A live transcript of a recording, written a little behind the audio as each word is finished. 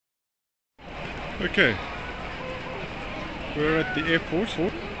Okay, we're at the airport. This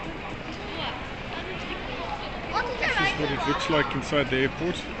is what it looks like inside the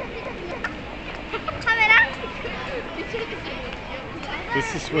airport.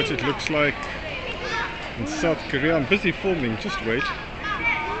 This is what it looks like in South Korea. I'm busy filming, just wait.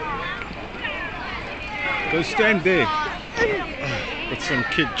 Go stand there. Got some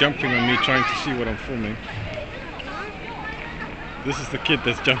kid jumping on me trying to see what I'm filming. This is the kid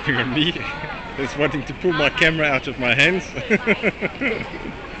that's jumping on me. That's wanting to pull my camera out of my hands.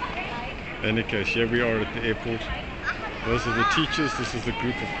 In any case, here we are at the airport. Those are the teachers. This is the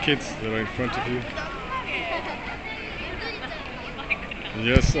group of kids that are in front of you.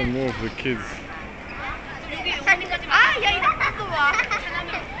 Here's some more of the kids.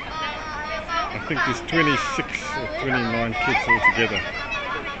 I think there's 26 or 29 kids altogether.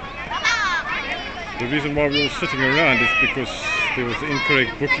 The reason why we're all sitting around is because there was an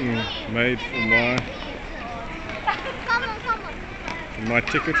incorrect booking made for my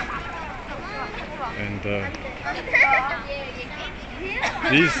ticket, and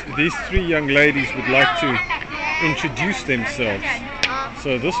these three young ladies would like to introduce themselves.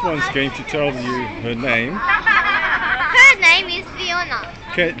 So this one's going to tell you her name. Her name is Fiona.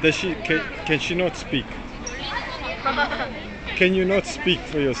 Can she not speak? Can you not speak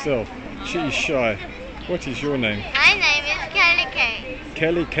for yourself? She is shy. What is your name? My name is Kelly Kay.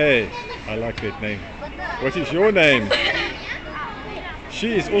 Kelly Kay. I like that name. What is your name?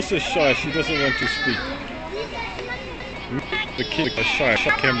 She is also shy. She doesn't want to speak. The kids are shy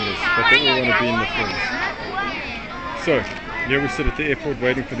cameras, but they all want to be in the film. So, here we sit at the airport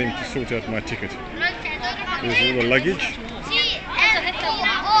waiting for them to sort out my ticket. There's all the luggage.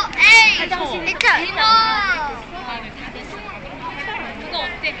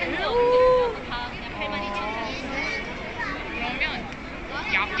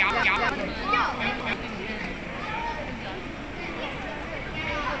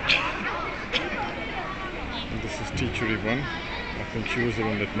 And this is teacher Yvonne. I think she was the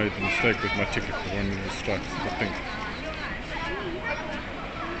one that made the mistake with my ticket, the one in the stripes, I think.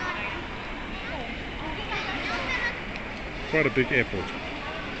 Quite a big airport.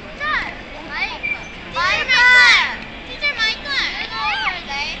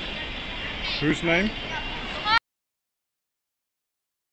 Whose name?